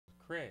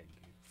Craig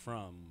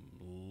from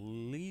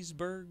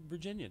Leesburg,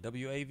 Virginia,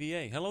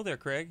 WAVA. Hello there,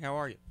 Craig. How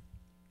are you?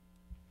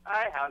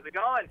 Hi, how's it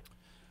going?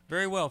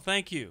 Very well,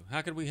 thank you.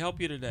 How can we help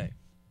you today?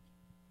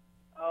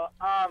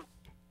 Uh,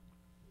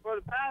 for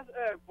the past,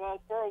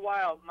 for a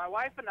while, my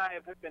wife and I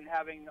have been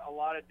having a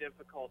lot of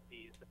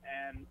difficulties,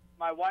 and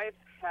my wife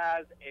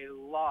has a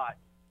lot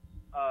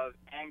of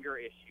anger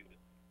issues.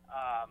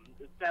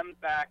 It stems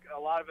back, a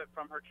lot of it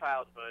from her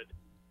childhood,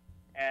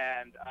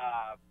 and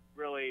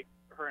really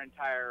her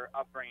entire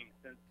upbringing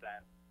since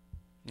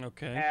then.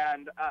 Okay.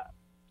 And,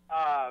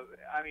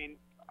 I mean,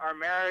 our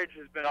marriage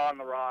has been on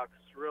the rocks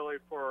really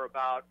for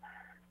about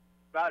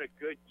a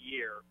good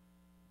year.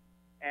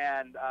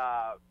 And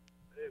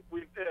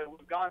we've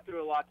gone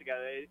through a lot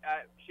together.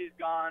 She's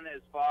gone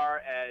as far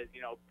as,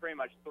 pretty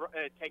much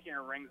taking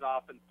her rings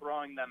off and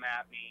throwing them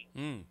at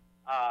me.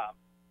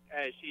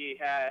 She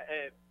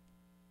had,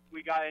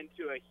 we got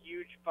into a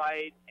huge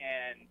fight,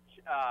 and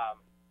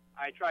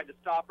I tried to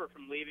stop her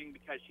from leaving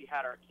because she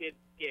had our kids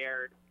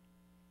scared,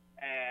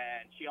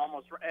 and she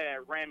almost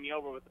ran me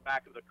over with the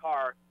back of the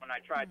car when I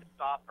tried to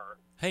stop her.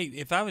 Hey,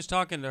 if I was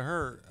talking to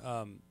her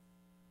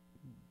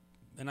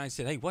and I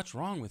said, hey, what's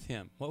wrong with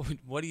him?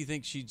 What do you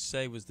think she'd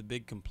say was the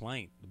big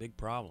complaint, the big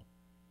problem?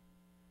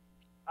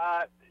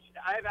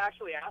 I've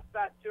actually asked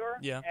that to her,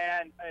 Yeah.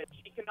 and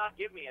she cannot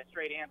give me a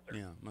straight answer.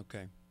 Yeah,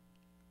 okay.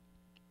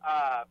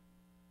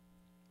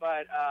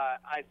 But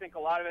I think a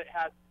lot of it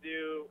has to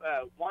do,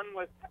 one,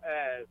 with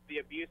the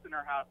abuse in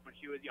her house when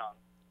she was young,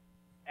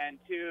 and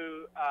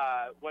two,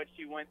 what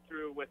she went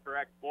through with her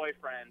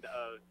ex-boyfriend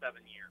of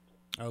 7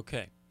 years.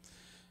 Okay.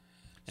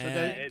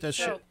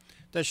 So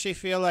does she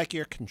feel like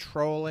you're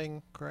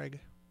controlling, Craig?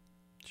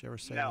 Did she ever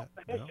say No.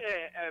 that? No.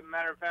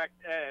 Matter of fact,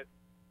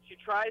 she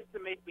tries to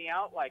make me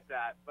out like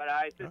that, but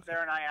I sit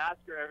there and I ask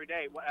her every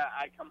day.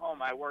 I come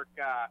home, I work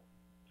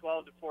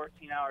 12 to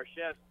 14-hour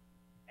shifts,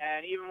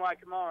 and even when I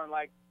come home,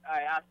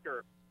 I ask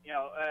her,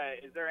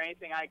 is there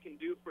anything I can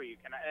do for you?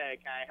 Can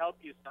I help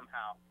you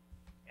somehow?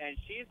 And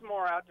she's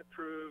more out to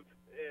prove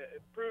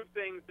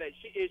things that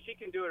she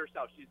can do it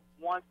herself. She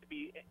wants to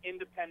be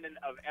independent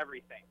of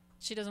everything.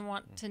 She doesn't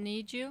want to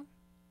need you?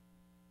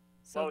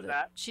 What was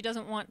that? She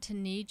doesn't want to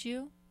need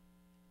you?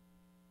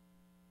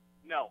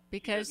 No,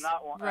 because she does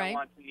not want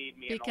to need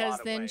me because in a lot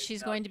of then ways.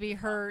 she's No, going to be she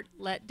does hurt,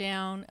 let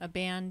down,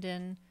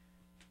 abandoned,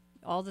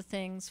 all the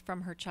things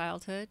from her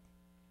childhood.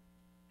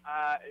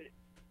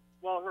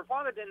 Well, her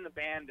father didn't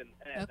abandon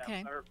Okay.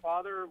 them. Her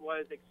father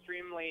was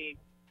extremely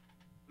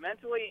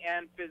mentally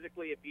and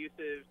physically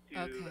abusive to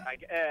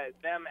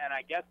them, and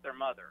I guess their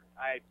mother.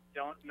 I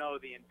don't know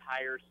the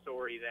entire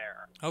story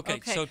there. Okay.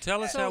 So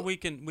tell us how we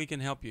can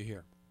help you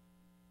here.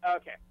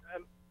 Okay.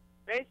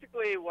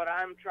 Basically, what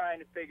I'm trying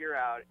to figure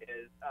out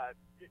is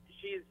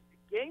she's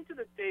getting to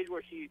the stage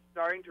where she's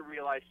starting to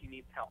realize she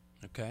needs help.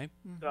 Okay.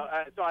 So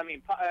I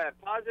mean,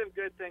 positive,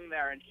 good thing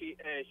there, and she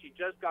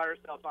just got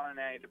herself on an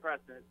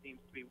antidepressant. It seems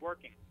to be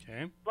working.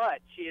 Okay. But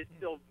she is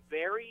still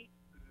very,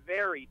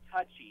 very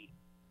touchy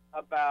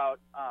about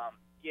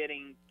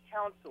getting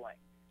counseling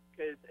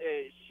because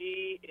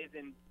she is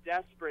in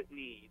desperate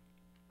need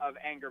of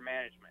anger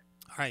management.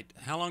 All right.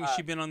 How long has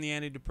she been on the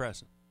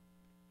antidepressant?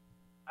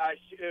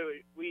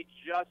 We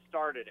just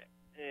started it.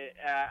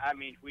 I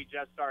mean, we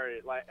just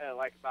started it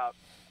like about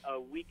a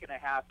week and a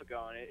half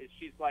ago, and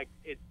she's like,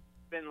 it's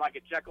been like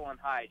a Jekyll and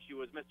Hyde. She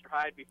was Mr.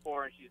 Hyde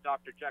before, and she's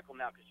Dr. Jekyll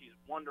now because she's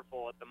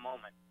wonderful at the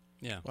moment.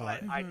 Yeah. Well,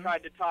 I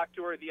tried to talk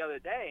to her the other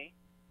day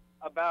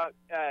about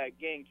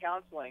getting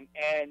counseling,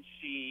 and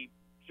she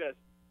just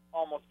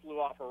almost flew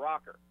off her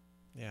rocker.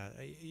 Yeah,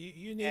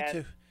 you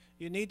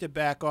need to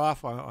back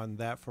off on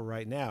that for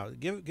right now.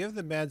 Give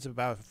the meds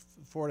about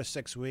 4 to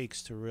 6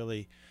 weeks to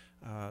really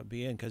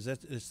be in, because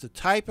it's the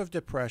type of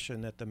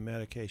depression that the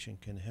medication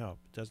can help.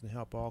 It doesn't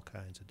help all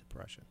kinds of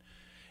depression,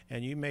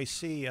 and you may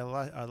see a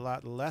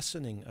lot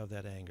lessening of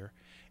that anger.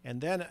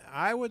 And then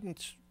I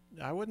wouldn't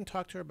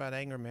talk to her about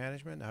anger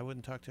management. I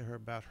wouldn't talk to her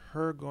about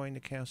her going to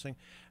counseling.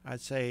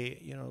 I'd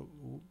say,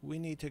 we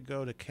need to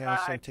go to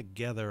counseling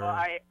together. Well,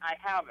 I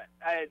haven't.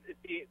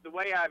 The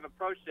way I've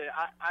approached it,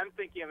 I'm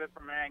thinking of it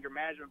from an anger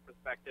management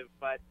perspective,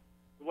 but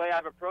the way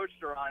I've approached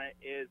her on it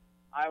is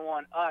I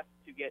want us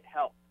to get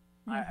help.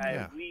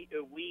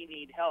 We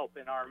need help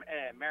in our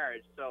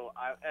marriage, so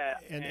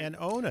and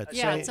own it.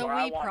 Yeah, say, it's a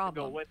I we want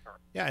problem. to go with her.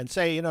 Yeah, and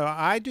say,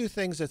 I do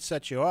things that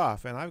set you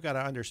off, and I've got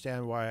to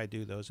understand why I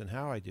do those and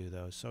how I do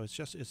those. So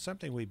it's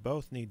something we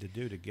both need to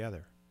do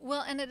together.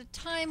 Well, and at a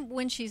time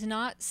when she's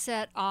not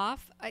set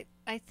off,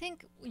 I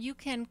think you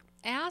can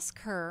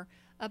ask her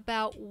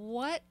about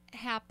what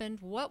happened,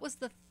 what was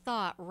the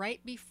thought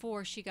right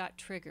before she got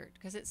triggered,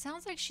 because it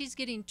sounds like she's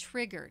getting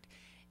triggered.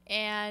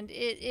 And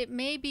it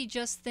may be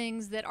just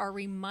things that are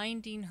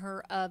reminding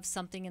her of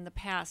something in the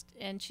past.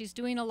 And she's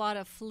doing a lot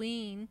of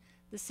fleeing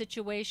the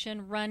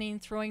situation, running,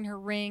 throwing her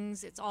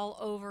rings. It's all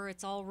over.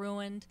 It's all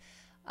ruined.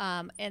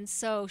 And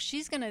so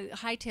she's going to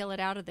hightail it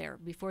out of there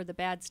before the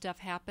bad stuff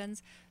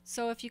happens.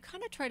 So if you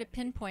kind of try to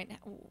pinpoint,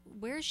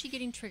 where is she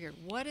getting triggered?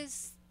 What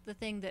is the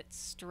thing that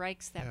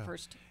strikes that Yeah.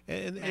 first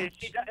And match?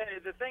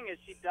 The thing is,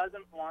 she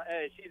doesn't want.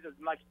 She's as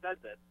much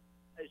said this.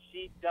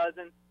 She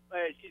doesn't.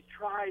 She's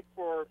tried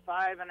for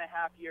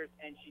 5.5 years,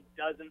 and she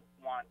doesn't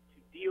want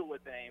to deal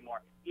with it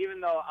anymore.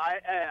 Even though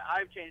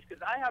I've changed,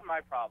 because I have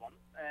my problems,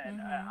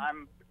 and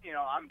I'm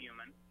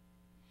human.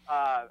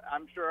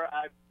 I'm sure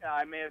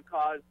I may have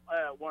caused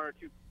one or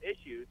two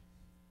issues,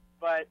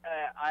 but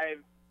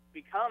I've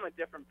become a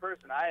different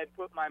person. I had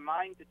put my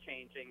mind to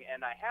changing,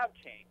 and I have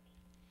changed.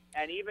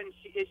 And even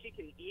she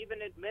can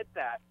even admit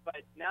that.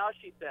 But now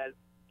she says,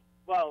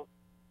 "Well,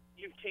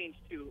 you've changed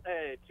too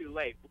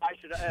late. Why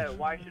should I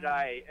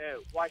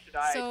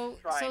So,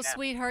 try now?"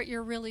 sweetheart,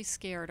 you're really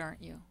scared,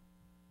 aren't you?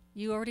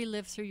 You already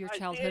lived through your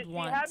childhood she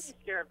once. had me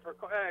scared for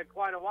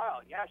quite a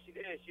while. Yeah, she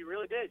did. She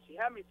really did. She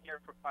had me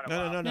scared for quite a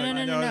while.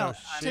 No.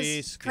 To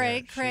She's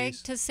Craig, scared.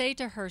 to say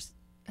to her,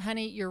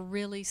 honey, you're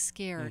really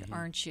scared,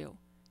 aren't you?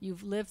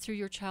 You've lived through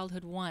your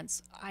childhood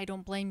once. I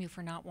don't blame you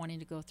for not wanting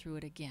to go through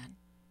it again.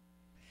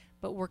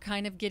 But we're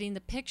kind of getting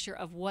the picture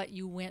of what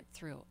you went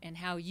through and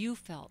how you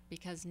felt,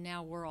 because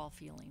now we're all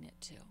feeling it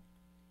too.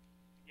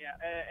 Yeah,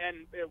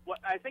 and what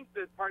I think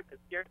the part that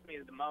scares me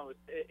the most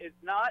is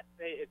not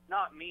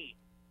me.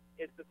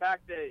 It's the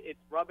fact that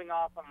it's rubbing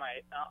off on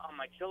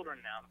my children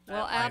now.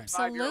 Well, My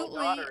absolutely, 5-year-old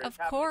daughter is of having to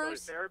go to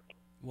course. therapy.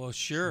 Well,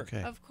 sure.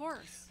 Okay. Of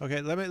course.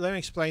 Okay, let me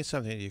explain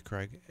something to you,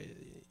 Craig.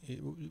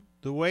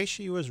 The way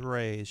she was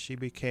raised, she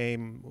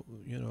became,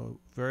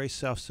 very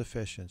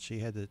self-sufficient. She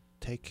had to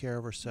take care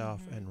of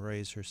herself and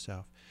raise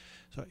herself.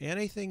 So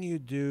anything you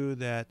do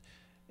that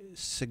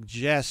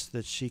suggests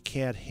that she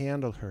can't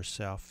handle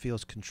herself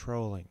feels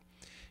controlling.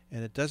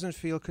 And it doesn't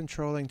feel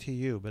controlling to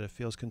you, but it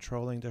feels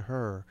controlling to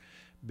her,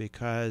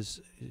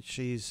 because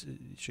she's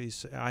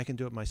I can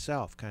do it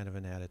myself kind of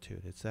an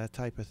attitude. It's that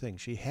type of thing.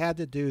 She had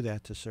to do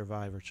that to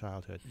survive her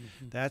childhood.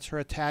 That's her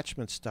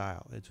attachment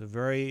style. It's a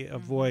very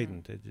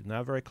avoidant. It's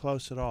not very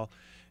close at all.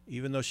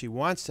 Even though she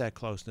wants that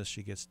closeness,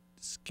 she gets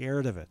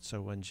scared of it.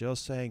 So when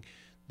Jill's saying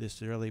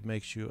this really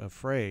makes you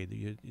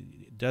afraid,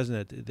 doesn't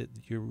it? That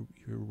you're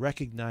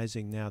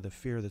recognizing now the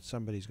fear that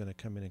somebody's going to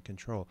come in and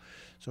control.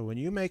 So when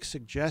you make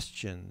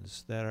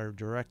suggestions that are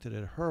directed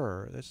at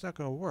her, that's not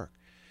going to work.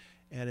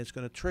 And it's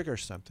going to trigger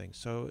something.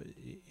 So,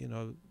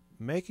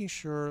 making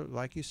sure,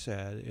 like you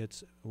said,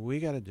 we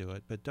got to do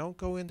it, but don't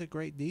go into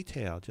great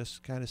detail.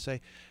 Just kind of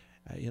say,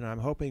 I'm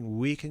hoping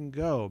we can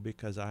go,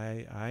 because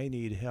I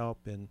need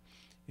help in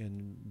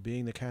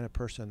being the kind of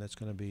person that's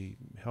going to be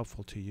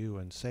helpful to you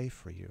and safe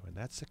for you. And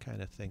that's the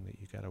kind of thing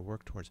that you got to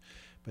work towards.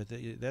 But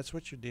that's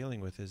what you're dealing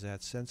with, is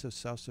that sense of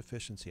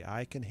self-sufficiency.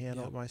 I can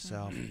handle it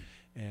myself,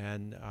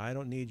 and I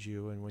don't need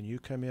you. And when you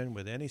come in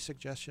with any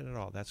suggestion at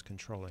all, that's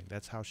controlling.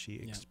 That's how she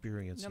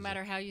experiences it. No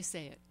matter how you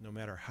say it. No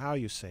matter how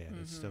you say it,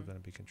 it's still going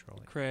to be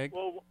controlling. Craig.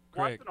 Well,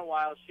 Craig. once in a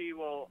while, she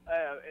will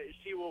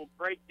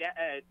break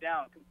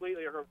down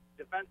completely. Her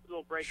defenses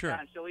will break Sure.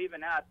 down. She'll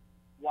even ask,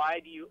 "Why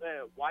do you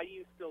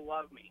still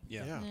love me?"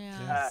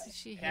 Yeah.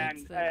 She hates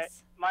And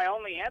this. my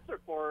only answer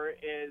for her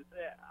is,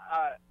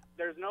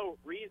 there's no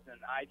reason.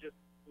 I just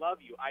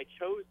love you. I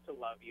chose to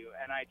love you,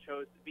 and I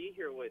chose to be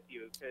here with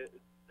you, because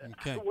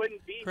Okay. I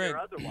wouldn't be Craig, here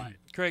otherwise.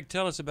 Craig,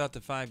 tell us about the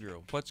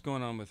 5-year-old. What's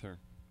going on with her?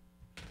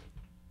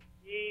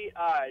 She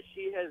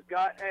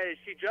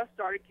just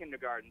started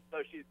kindergarten,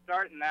 so she's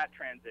starting that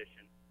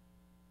transition.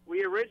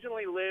 We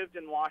originally lived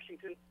in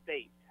Washington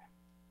State,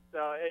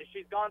 so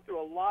she's gone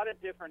through a lot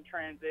of different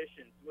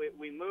transitions.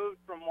 We moved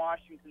from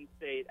Washington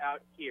State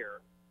out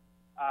here.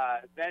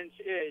 Then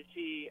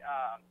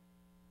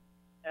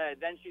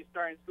she's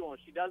starting school,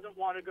 and she doesn't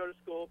want to go to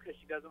school because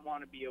she doesn't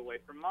want to be away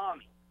from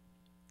mommy.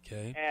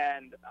 Okay.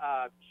 And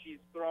she's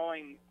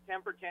throwing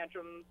temper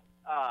tantrums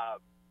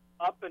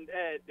up and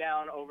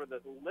down over the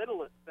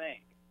littlest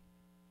thing.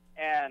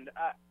 And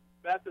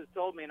Beth has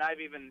told me, and I've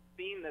even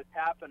seen this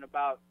happen,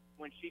 about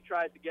when she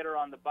tries to get her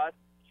on the bus,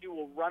 she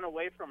will run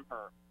away from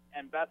her,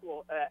 and Beth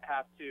will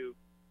have to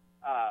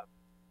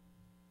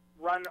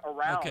run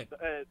around Okay.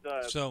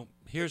 the So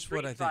here's street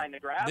what I trying think. to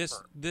grab This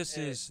her.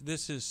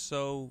 this is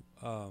so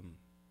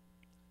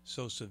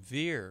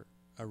severe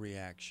a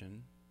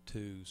reaction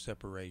to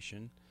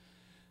separation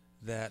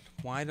that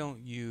why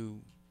don't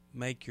you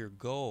make your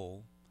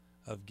goal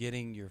of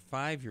getting your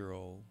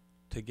 5-year-old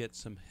to get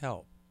some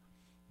help,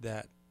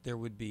 that there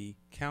would be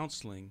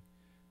counseling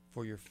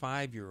for your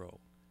 5-year-old.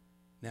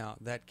 Now,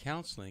 that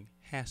counseling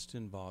has to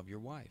involve your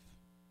wife.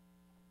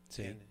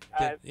 See?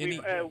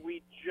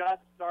 We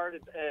just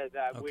started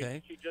that.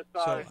 Okay. She just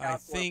saw So a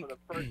counselor for the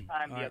first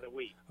time all the right. other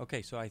week.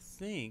 Okay, so I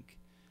think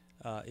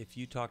if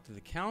you talk to the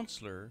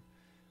counselor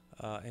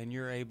and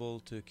you're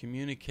able to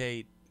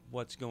communicate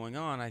what's going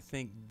on, I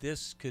think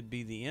this could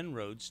be the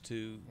inroads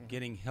to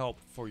getting help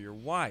for your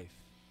wife.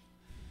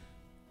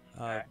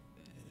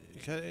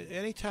 Because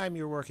anytime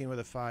you're working with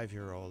a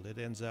 5-year-old, it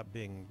ends up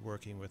being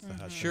working with the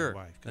husband Sure, and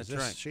wife. 'Cause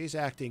that's right. She's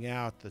acting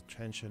out the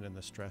tension and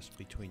the stress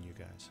between you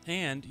guys.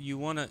 And you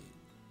want to,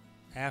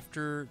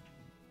 after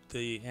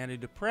the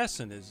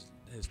antidepressant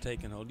has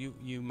taken hold,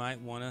 you might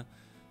want to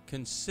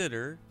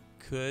consider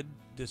could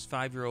this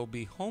 5-year-old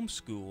be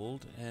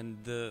homeschooled and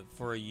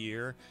for a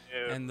year,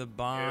 No, and the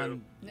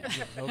bond?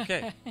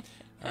 Okay,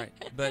 all right,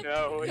 but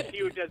No,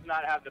 she does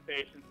not have the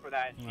patience for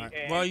that. And all right.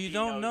 and Well, you she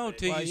don't knows know it.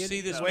 till Well, you you-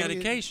 see this wait till you-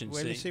 medication.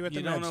 wait till you see what the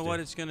you don't meds know do. what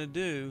it's going to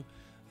do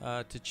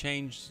to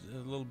change a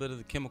little bit of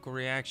the chemical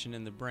reaction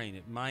in the brain.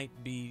 It might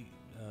be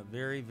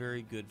very,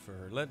 very good for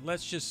her.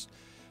 Let's just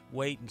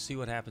wait and see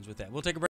what happens with that. We'll take a break.